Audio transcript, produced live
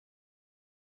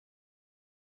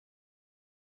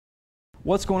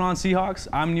What's going on, Seahawks?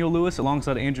 I'm Neil Lewis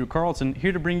alongside Andrew Carlton,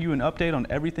 here to bring you an update on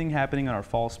everything happening in our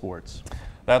fall sports.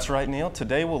 That's right, Neil.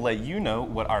 Today we'll let you know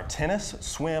what our tennis,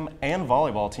 swim, and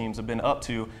volleyball teams have been up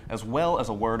to, as well as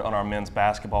a word on our men's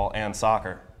basketball and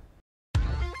soccer.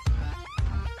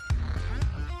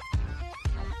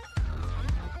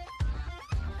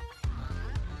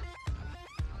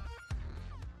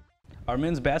 Our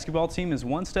men's basketball team is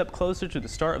one step closer to the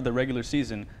start of the regular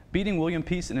season, beating William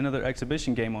Peace in another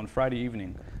exhibition game on Friday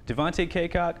evening. Devontae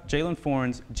Kaycock, Jalen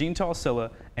Forens, Gene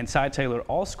Talsilla, and Ty Taylor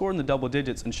all scored in the double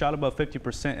digits and shot above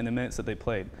 50% in the minutes that they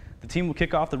played. The team will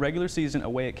kick off the regular season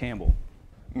away at Campbell.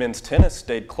 Men's tennis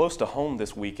stayed close to home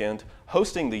this weekend,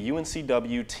 hosting the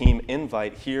UNCW team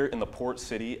invite here in the Port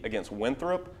City against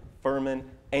Winthrop, Furman,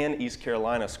 and East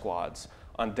Carolina squads.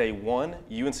 On day one,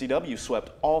 UNCW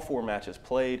swept all 4 matches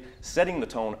played, setting the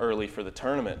tone early for the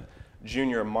tournament.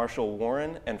 Junior Marshall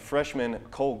Warren and freshman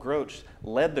Cole Groach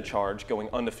led the charge, going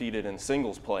undefeated in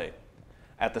singles play.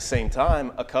 At the same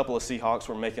time, a couple of Seahawks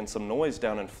were making some noise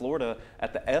down in Florida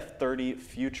at the F30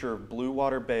 Future Blue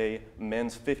Water Bay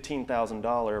Men's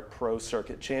 $15,000 Pro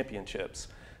Circuit Championships.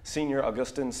 Senior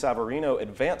Augustin Savarino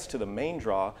advanced to the main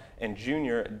draw, and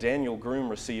junior Daniel Groom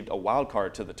received a wild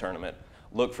card to the tournament.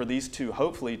 Look for these two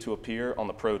hopefully to appear on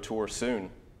the Pro Tour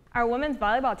soon. Our women's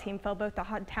volleyball team fell both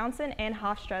to Townsend and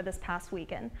Hofstra this past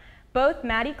weekend. Both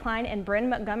Maddie Klein and Bryn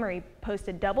Montgomery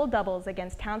posted double-doubles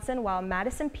against Townsend, while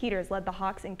Madison Peters led the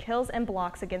Hawks in kills and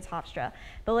blocks against Hofstra.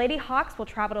 The Lady Hawks will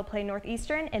travel to play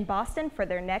Northeastern in Boston for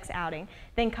their next outing,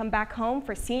 then come back home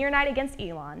for senior night against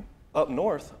Elon. Up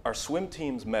north, our swim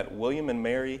teams met William &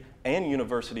 Mary and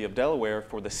University of Delaware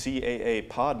for the CAA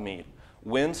pod meet.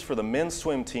 Wins for the men's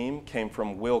swim team came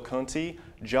from Will Cunty,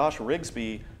 Josh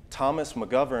Rigsby, Thomas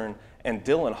McGovern, and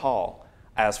Dylan Hall.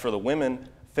 As for the women,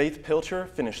 Faith Pilcher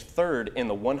finished 3rd in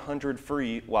the 100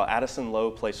 free, while Addison Lowe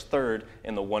placed 3rd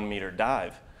in the 1-meter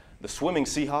dive. The swimming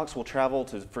Seahawks will travel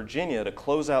to Virginia to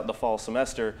close out the fall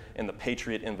semester in the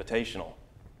Patriot Invitational.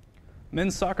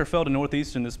 Men's soccer fell to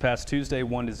Northeastern this past Tuesday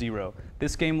 1-0.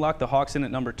 This game locked the Hawks in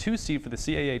at number 2 seed for the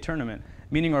CAA tournament,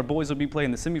 meaning our boys will be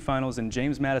playing the semifinals in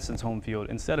James Madison's home field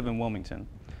instead of in Wilmington.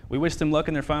 We wish them luck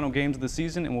in their final games of the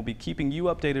season, and we'll be keeping you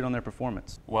updated on their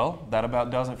performance. Well, that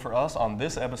about does it for us on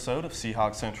this episode of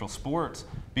Seahawk Central Sports.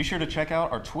 Be sure to check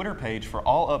out our Twitter page for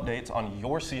all updates on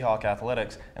your Seahawk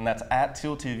athletics, and that's at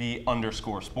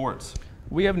TealTV_sports.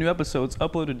 We have new episodes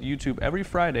uploaded to YouTube every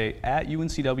Friday at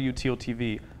UNCW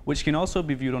TealTV, which can also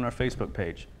be viewed on our Facebook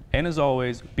page. And as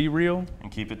always, be real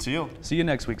and keep it teal. See you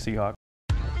next week, Seahawks.